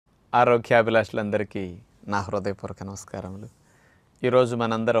ఆరోగ్యాభిలాషులందరికీ నా హృదయపూర్వక నమస్కారములు. ఈరోజు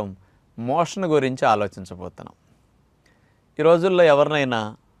మనందరం మోషన్ గురించి ఆలోచించబోతున్నాం. ఈ రోజుల్లో ఎవరినైనా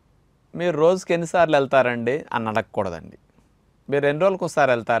మీరు రోజుకి ఎన్నిసార్లు వెళ్తారండి అని అడగకూడదండి. మీరు ఎన్ని రోజులకు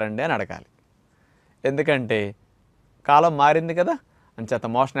ఒకసారి వెళ్తారండి అని అడగాలి. ఎందుకంటే కాలం మారింది కదా, అంచేత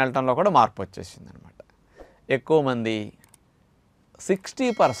మోషన్ వెళ్ళటంలో కూడా మార్పు వచ్చేసింది అనమాట. ఎక్కువ మంది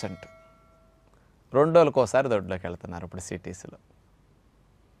 60% 2 రోజులకు ఒకసారి దొడ్లోకి వెళ్తున్నారు ఇప్పుడు సిటీస్లో.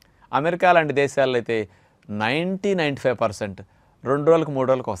 అమెరికా లాంటి దేశాల్లో అయితే 90-95% 2 రోజులకు 3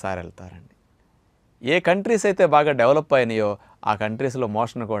 రోజులకు ఒకసారి వెళ్తారండి. ఏ కంట్రీస్ అయితే బాగా డెవలప్ అయినాయో ఆ కంట్రీస్లో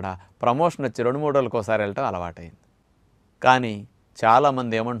మోషన్ కూడా ప్రమోషన్ వచ్చి 2-3 రోజులకు ఒకసారి వెళ్ళటం అలవాటైంది. కానీ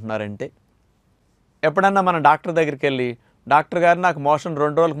చాలామంది ఏమంటున్నారంటే, ఎప్పుడన్నా మనం డాక్టర్ దగ్గరికి వెళ్ళి, డాక్టర్ గారు నాకు మోషన్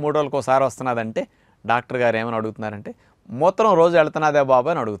 2 రోజులకు 3 రోజులకు ఒకసారి వస్తున్నదంటే డాక్టర్ గారు ఏమని అడుగుతున్నారంటే, మూత్రం రోజు వెళుతున్నదే బాబు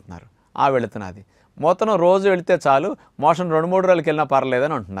అని అడుగుతున్నారు. వెళుతున్నది. మూత్రం రోజు వెళితే చాలు, మోషన్ 2-3 రోజులకి వెళ్ళినా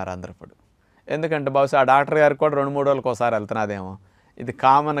పర్లేదని అంటున్నారు అందరు ఇప్పుడు. ఎందుకంటే బహుశా ఆ డాక్టర్ గారికి కూడా 2-3 రోజులకు ఒకసారి వెళ్తున్నదేమో. ఇది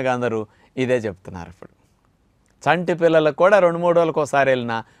కామన్గా అందరూ ఇదే చెప్తున్నారు ఇప్పుడు. చంటి పిల్లలకు కూడా 2-3 రోజులకు ఒకసారి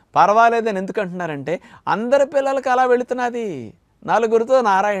వెళ్ళినా పర్వాలేదని ఎందుకు అంటున్నారంటే, అందరి పిల్లలకి అలా వెళుతున్నది, నలుగురితో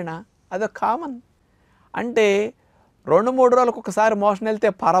నారాయణ, అదొక కామన్. అంటే 2-3 రోజులకు ఒకసారి మోషన్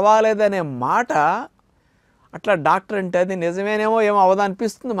వెళ్తే పర్వాలేదనే మాట అట్లా డాక్టర్ అంటే అది నిజమేనేమో ఏమో అవదా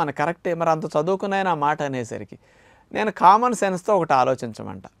అనిపిస్తుంది మనకు. కరెక్టే, మరి అంత చదువుకున్నాయని ఆ మాట అనేసరికి నేను కామన్ సెన్స్తో ఒకటి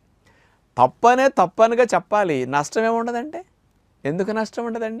ఆలోచించమంట. తప్పనిగా చెప్పాలి, నష్టం ఏముండదంటే. ఎందుకు నష్టం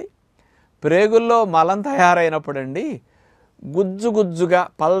ఉండదండి? ప్రేగుల్లో మలం తయారైనప్పుడు అండి గుజ్జుగా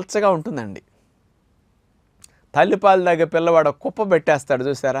పల్చగా ఉంటుందండి. తల్లిపాలు దగ్గర పిల్లవాడు కుప్ప పెట్టేస్తాడు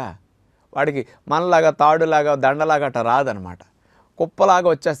చూసారా, వాడికి మనలాగా తాడులాగా దండలాగా అట్లా రాదనమాట, కుప్పలాగా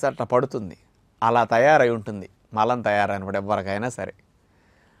వచ్చేస్తే అట్లా పడుతుంది. అలా తయారై ఉంటుంది మలం తయారైనప్పుడు ఎవరికైనా సరే.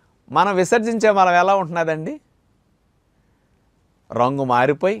 మనం విసర్జించే మలం ఎలా ఉంటున్నదండి? రంగు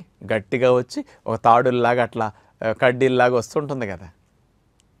మారిపోయి గట్టిగా వచ్చి ఒక తాడుల్లాగా అట్లా కడ్డీల్లాగా వస్తుంటుంది కదా.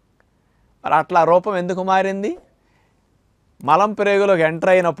 మరి అట్లా రూపం ఎందుకు మారింది? మలం ప్రేగులోకి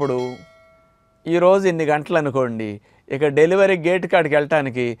ఎంటర్ అయినప్పుడు ఈరోజు ఇన్ని గంటలు అనుకోండి, ఇక డెలివరీ గేట్ కాడికి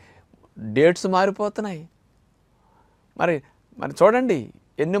వెళ్ళటానికి డేట్స్ మారిపోతున్నాయి. మరి చూడండి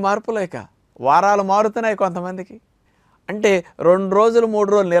ఎన్ని మార్పులు, ఇక వారాలు మారుతున్నాయి కొంతమందికి. అంటే 2 రోజులు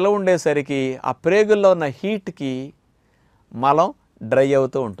 3 రోజులు నిలవ ఉండేసరికి ఆ ప్రేగుల్లో ఉన్న హీట్కి మలం డ్రై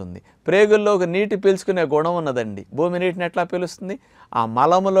అవుతూ ఉంటుంది. ప్రేగుల్లోకి నీటి పీల్చుకునే గుణం ఉన్నదండి. భూమి నీటిని ఎట్లా పీలుస్తుంది? ఆ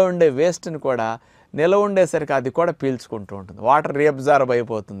మలములో ఉండే వేస్ట్ని కూడా నిలవ ఉండేసరికి అది కూడా పీల్చుకుంటూ ఉంటుంది. వాటర్ రీఅబ్జార్బ్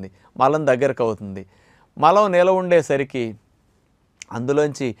అయిపోతుంది, మలం దగ్గరకు అవుతుంది. మలం నిలవ ఉండేసరికి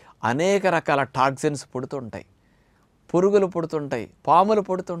అందులోంచి అనేక రకాల టాక్సిన్స్ పుడుతుంటాయి, పురుగులు పుడుతుంటాయి, పాములు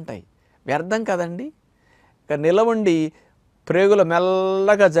పుడుతుంటాయి. వ్యర్థం కదండి. ఇక నిలవండి ప్రేగులు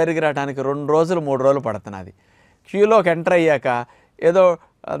మెల్లగా జరిగి రావడానికి 2 రోజులు 3 రోజులు పడుతున్నది. క్యూలోకి ఎంటర్ అయ్యాక ఏదో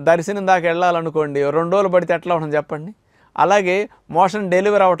దర్శనం దాకా వెళ్ళాలనుకోండి, 2 రోజులు పడితే ఎట్లా ఉంటుంది చెప్పండి. అలాగే మోషన్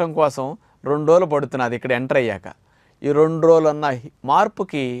డెలివరీ అవ్వటం కోసం 2 రోజులు పడుతున్నది ఇక్కడ ఎంటర్ అయ్యాక. ఈ 2 రోజులు అన్న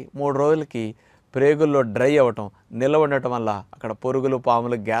మార్పుకి 3 రోజులకి ప్రేగుల్లో డ్రై అవ్వటం, నిలవ ఉండటం వల్ల అక్కడ పురుగులు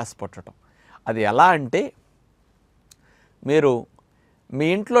పాములు గ్యాస్ పుట్టడం. అది ఎలా అంటే, మీరు మీ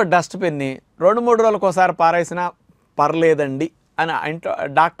ఇంట్లో డస్ట్బిన్ని 2-3 రోజులకు ఒకసారి పారేసినా పర్లేదండి అని ఇంట్లో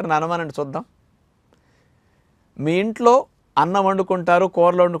డాక్టర్ని అనమనండి చూద్దాం. మీ ఇంట్లో అన్నం వండుకుంటారు,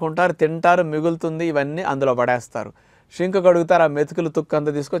 కూరలు వండుకుంటారు, తింటారు, మిగులుతుంది, ఇవన్నీ అందులో పడేస్తారు. షింక్ కడుగుతారు, ఆ మెతుకులు తుక్కు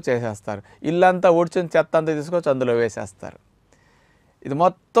అంతా తీసుకొచ్చి చేసేస్తారు. ఇల్లంతా ఊడ్చిన చెత్త అంతా తీసుకొచ్చి అందులో వేసేస్తారు. ఇది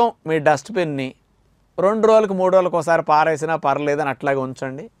మొత్తం మీ డస్ట్బిన్ని 2 రోజులకు 3 రోజులకు ఒకసారి పారేసినా పర్లేదని అట్లాగే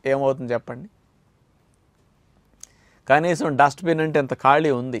ఉంచండి. ఏమవుతుంది చెప్పండి? కనీసం డస్ట్బిన్ అంటే ఇంత ఖాళీ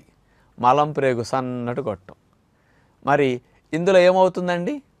ఉంది, మలం ప్రేగు సన్నటి గొట్టం. మరి ఇందులో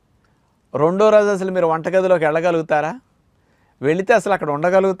ఏమవుతుందండి? 2వ రోజు అసలు మీరు వంటగదిలోకి వెళ్ళగలుగుతారా? వెళితే అసలు అక్కడ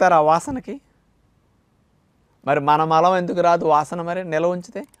ఉండగలుగుతారా ఆ వాసనకి? మరి మన మలం ఎందుకు రాదు వాసన? మరి నిలవ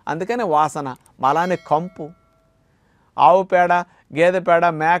ఉంచితే అందుకనే వాసన, మలానికి కంపు. ఆవు పేడ, గేదె పేడ,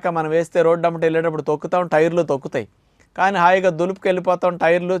 మేక మనం వేస్తే రోడ్డు అమ్మట వెళ్ళేటప్పుడు తొక్కుతాం, టైర్లు తొక్కుతాయి. కానీ హాయిగా దులుపుకి వెళ్ళిపోతాం,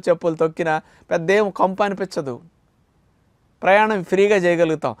 టైర్లు చెప్పులు తొక్కినా పెద్ద ఏం కంపు అనిపించదు, ప్రయాణం ఫ్రీగా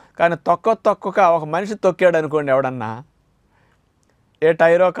చేయగలుగుతాం. కానీ తొక్కక ఒక మనిషి తొక్కాడు అనుకోండి, ఎవడన్నా ఏ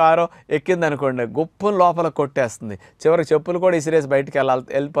టైరో కారో ఎక్కిందనుకోండి, గుప్పును లోపల కొట్టేస్తుంది. చివరికి చెప్పులు కూడా ఇసిరేసి బయటికి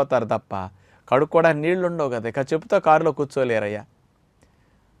వెళ్ళిపోతారు తప్ప కడుక్కోవడానికి నీళ్లు ఉండవు కదా. ఇక చెప్పుతో కారులో కూర్చోలేరయ్యా.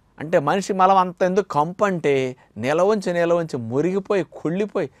 అంటే మనిషి మలం అంత ఎందుకు కంపు అంటే, నిలవంచి మురిగిపోయి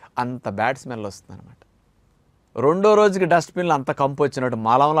కుళ్ళిపోయి అంత బ్యాడ్ స్మెల్ వస్తుంది అనమాట. 2వ రోజుకి డస్ట్బిన్లో అంత కంపు వచ్చినట్టు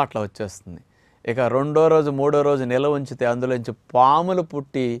మలంలో అట్లా వచ్చేస్తుంది. ఇక 2వ రోజు 3వ రోజు నిలవ ఉంచితే అందులోంచి పాములు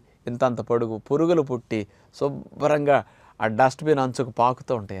పుట్టి ఇంతంత పొడుగు, పురుగులు పుట్టి శుభ్రంగా ఆ డస్ట్బిన్ అంచుకు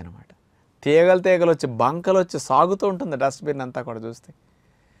పాకుతూ ఉంటాయి అన్నమాట. తీగలు వచ్చి బంకలు వచ్చి సాగుతూ ఉంటుంది డస్ట్బిన్ అంతా కూడా చూస్తే.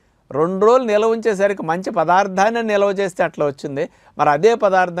 2 రోజులు నిల్వ ఉంచేసరికి మంచి పదార్థాన్ని నిల్వ చేస్తే అట్లా వచ్చింది. మరి అదే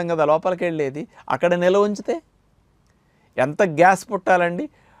పదార్థం కదా లోపలికి వెళ్ళేది, అక్కడ నిల్వ ఉంచితే ఎంత గ్యాస్ పుట్టాలండి.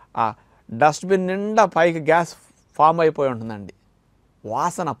 ఆ డస్ట్బిన్ నిండా పైకి గ్యాస్ ఫామ్ అయిపోయి ఉంటుందండి.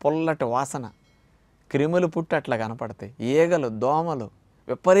 వాసన, పుల్లటి వాసన, క్రిములు పుట్టి అట్లా కనపడతాయి. ఈగలు, దోమలు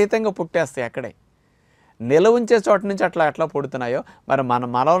విపరీతంగా పుట్టేస్తాయి అక్కడే. నిల్వ ఉంచే చోట నుంచి అట్లా పుడుతున్నాయో మరి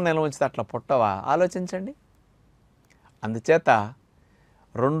మనలో నిల్వ ఉంచితే అట్లా పుట్టవా? ఆలోచించండి. అందుచేత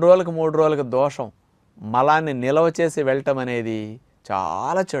 2 రోజులకు 3 రోజులకు దోషం మలాన్ని నిల్వ చేసి వెళ్ళటం అనేది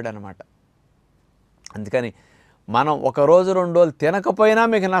చాలా చెడు అనమాట. అందుకని మనం 1 రోజు 2 రోజులు తినకపోయినా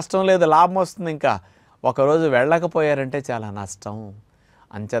మీకు నష్టం లేదు, లాభం వస్తుంది. ఇంకా 1 రోజు వెళ్ళకపోయారంటే చాలా నష్టం.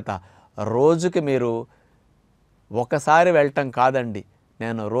 అంచేత రోజుకి మీరు ఒకసారి వెళ్ళటం కాదండి,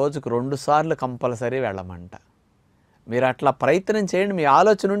 నేను రోజుకు 2 సార్లు కంపల్సరీ వెళ్ళమంట. మీరు అట్లా ప్రయత్నం చేయండి. మీ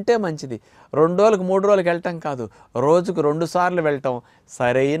ఆలోచన ఉంటే మంచిది. 2 రోజులకు 3 రోజులకు వెళ్ళటం కాదు, రోజుకు 2 సార్లు వెళ్ళటం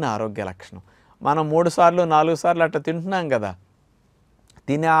సరైన ఆరోగ్య లక్షణం. మనం 3 సార్లు 4 సార్లు అట్లా తింటున్నాం కదా.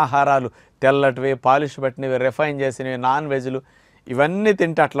 తినే ఆహారాలు తెల్లటివి, పాలిష్ పట్టినవి, రిఫైన్ చేసినవి, నాన్ వెజ్లు ఇవన్నీ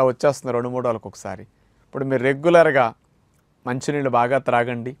తింటే అట్లా వచ్చేస్తుంది 2-3 రోజులకు ఒకసారి. ఇప్పుడు మీరు రెగ్యులర్గా మంచినీళ్ళు బాగా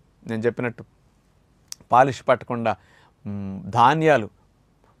త్రాగండి. నేను చెప్పినట్టు పాలిష్ పట్టకుండా ధాన్యాలు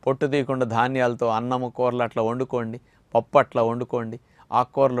పొట్టు తీయకుండా ధాన్యాలతో అన్నము, కూరలు అట్లా వండుకోండి, పప్పు అట్లా వండుకోండి,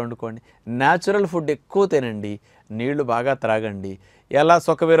 ఆకుకూరలు వండుకోండి. న్యాచురల్ ఫుడ్ ఎక్కువ తినండి, నీళ్లు బాగా త్రాగండి. ఎలా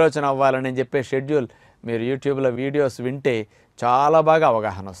సుఖ విరోచన అవ్వాలని నేను చెప్పే షెడ్యూల్ మీరు యూట్యూబ్లో వీడియోస్ వింటే చాలా బాగా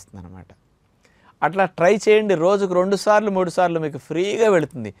అవగాహన వస్తుందన్నమాట. అట్లా ట్రై చేయండి. రోజుకు 2 సార్లు 3 సార్లు మీకు ఫ్రీగా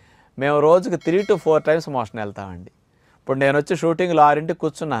వెళుతుంది. మేము రోజుకు 3 to 4 టైమ్స్ మోషన్ వెళ్తామండి. ఇప్పుడు నేను వచ్చి షూటింగ్లో 6ంటికి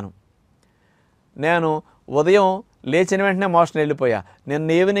కూర్చున్నాను. నేను ఉదయం లేచిన వెంటనే మోషన్ వెళ్ళిపోయా,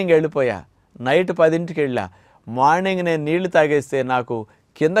 నిన్న ఈవినింగ్ వెళ్ళిపోయా, నైట్ 10ంటికి వెళ్ళా, మార్నింగ్ నేను నీళ్లు తాగేస్తే నాకు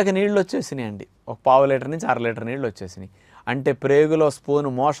కిందకి నీళ్ళు వచ్చేసినాయి అండి. ఒక 1/2 లీటర్ నుంచి 1/2 లీటర్ నీళ్ళు వచ్చేసినాయి. అంటే ప్రేగులో స్పూను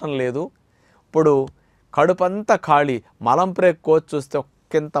మోషన్ లేదు. ఇప్పుడు కడుపంతా ఖాళీ. మలం ప్రేగు కోసి చూస్తే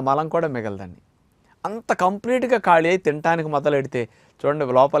ఒక్కింత మలం కూడా మిగలదండి. అంత కంప్లీట్గా ఖాళీ అయి తినడానికి మొదలెడితే చూడండి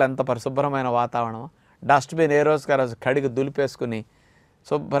లోపల ఎంత పరిశుభ్రమైన వాతావరణం. డస్ట్బిన్ ఏ రోజుకి ఆ రోజు కడిగి దులిపేసుకుని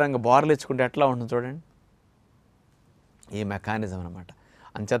శుభ్రంగా బోర్లు ఇచ్చుకుంటే ఎట్లా ఉంటుంది చూడండి. ఈ మెకానిజం అనమాట.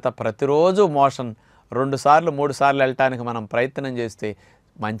 అంచేత ప్రతిరోజు మోషన్ 2 సార్లు 3 సార్లు వెళ్ళటానికి మనం ప్రయత్నం చేస్తే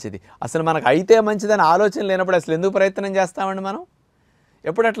మంచిది. అసలు మనకు అయితే మంచిదని ఆలోచన లేనప్పుడు అసలు ఎందుకు ప్రయత్నం చేస్తామండి మనం?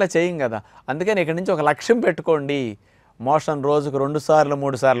 ఎప్పుడు అట్లా చేయం కదా. అందుకని ఇక్కడి నుంచి ఒక లక్ష్యం పెట్టుకోండి. మోషన్ రోజుకు 2 సార్లు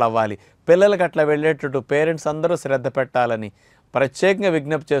 3 సార్లు అవ్వాలి. పిల్లలకి అట్లా వెళ్ళేటట్టు పేరెంట్స్ అందరూ శ్రద్ధ పెట్టాలని ప్రత్యేకంగా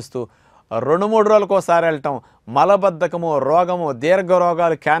విజ్ఞప్తి చేస్తూ 2-3 రోజులకు ఒకసారి వెళ్ళటం మలబద్ధకము, రోగము, దీర్ఘ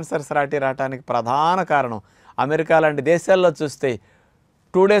రోగాలు, క్యాన్సర్స్ రావటానికి ప్రధాన కారణం. అమెరికా లాంటి దేశాల్లో చూస్తే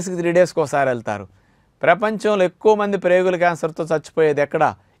 2 డేస్కి 3 డేస్కి ఒకసారి వెళ్తారు. ప్రపంచంలో ఎక్కువ మంది ప్రేగుల క్యాన్సర్తో చచ్చిపోయేది ఎక్కడ?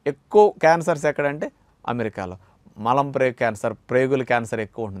 ఎక్కువ క్యాన్సర్స్ ఎక్కడంటే అమెరికాలో. మలం ప్రేగు క్యాన్సర్, ప్రేగుల క్యాన్సర్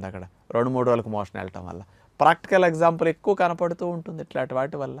ఎక్కువ ఉంటుంది అక్కడ 2-3 రోజులకు మోషన్ వెళ్ళటం వల్ల. ప్రాక్టికల్ ఎగ్జాంపుల్ ఎక్కువ కనపడుతూ ఉంటుంది ఇట్లాంటి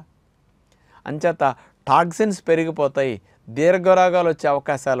వాటి వల్ల. అంచేత టాక్సిన్స్ పెరిగిపోతాయి, దీర్ఘరోగాలు వచ్చే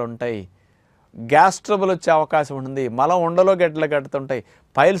అవకాశాలు ఉంటాయి, గ్యాస్ ట్రబుల్ వచ్చే అవకాశం ఉంటుంది, మలం ఉండలో గడ్డలు కడుతుంటాయి,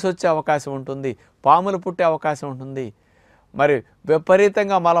 పైల్స్ వచ్చే అవకాశం ఉంటుంది, పాములు పుట్టే అవకాశం ఉంటుంది, మరి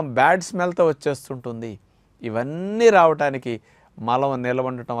విపరీతంగా మలం బ్యాడ్ స్మెల్తో వచ్చేస్తుంటుంది. ఇవన్నీ రావటానికి మలం నిల్వ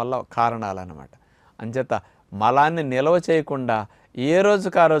ఉండటం వల్ల కారణాలన్నమాట. అంచేత మలాన్ని నిల్వ చేయకుండా ఏ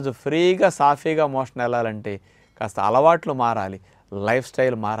రోజుకి ఆ రోజు ఫ్రీగా సాఫీగా మోషన్ వెళ్ళాలంటే కాస్త అలవాట్లు మారాలి, లైఫ్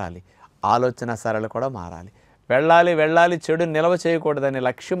స్టైల్ మారాలి, ఆలోచన సరళి కూడా మారాలి. వెళ్ళాలి చెడు నిల్వ చేయకూడదనే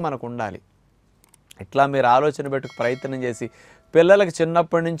లక్ష్యం మనకు ఉండాలి. ఇట్లా మీరు ఆలోచన పెట్టుకు ప్రయత్నం చేసి పిల్లలకి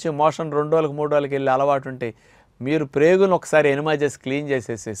చిన్నప్పటి నుంచి మోషన్ 2 రోజులకు 3 రోజులకి వెళ్ళి అలవాటు ఉంటే మీరు ప్రేగును ఒకసారి ఎనిమా చేసి క్లీన్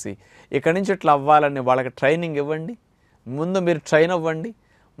చేసేసేసి ఇక్కడి నుంచి ఇట్లా అవ్వాలని వాళ్ళకి ట్రైనింగ్ ఇవ్వండి. ముందు మీరు ట్రైన్ అవ్వండి,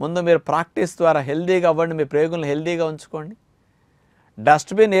 ముందు మీరు ప్రాక్టీస్ ద్వారా హెల్దీగా అవ్వండి, మీ ప్రేగులను హెల్దీగా ఉంచుకోండి.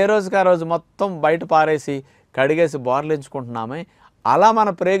 డస్ట్బిన్ ఏ రోజుకి ఆ రోజు మొత్తం బయట పారేసి కడిగేసి బోర్లించుకుంటున్నామే, అలా మన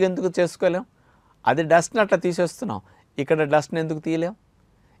ప్రేగు ఎందుకు చేసుకోలేం? అది డస్ట్ని అట్లా తీసేస్తున్నాం, ఇక్కడ డస్ట్ని ఎందుకు తీయలేం?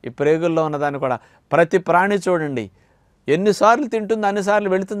 ఈ ప్రేగుల్లో ఉన్నదాన్ని కూడా ప్రతి ప్రాణి చూడండి ఎన్నిసార్లు తింటుందో అన్నిసార్లు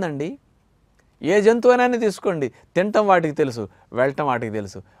వెళుతుందండి. ఏ జంతువునైనా తీసుకోండి, తినటం వాటికి తెలుసు, వెళ్ళటం వాటికి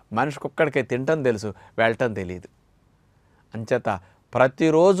తెలుసు. మనిషికి ఒక్కడికే తినటం తెలుసు, వెళ్ళటం తెలియదు. అంచేత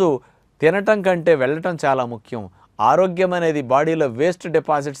ప్రతిరోజు తినటం కంటే వెళ్ళటం చాలా ముఖ్యం. ఆరోగ్యం అనేది బాడీలో వేస్ట్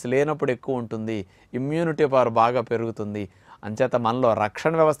డిపాజిట్స్ లేనప్పుడు ఎక్కువ ఉంటుంది, ఇమ్యూనిటీ పవర్ బాగా పెరుగుతుంది. అంచేత మనలో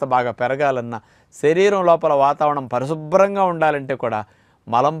రక్షణ వ్యవస్థ బాగా పెరగాలన్నా, శరీరం లోపల వాతావరణం పరిశుభ్రంగా ఉండాలంటే కూడా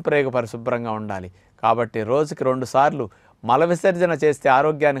మలం ప్రేగు పరిశుభ్రంగా ఉండాలి. కాబట్టి రోజుకి 2 సార్లు మల విసర్జన చేస్తే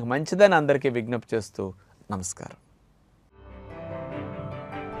ఆరోగ్యానికి మంచిదని అందరికీ విజ్ఞప్తి చేస్తూ నమస్కారం.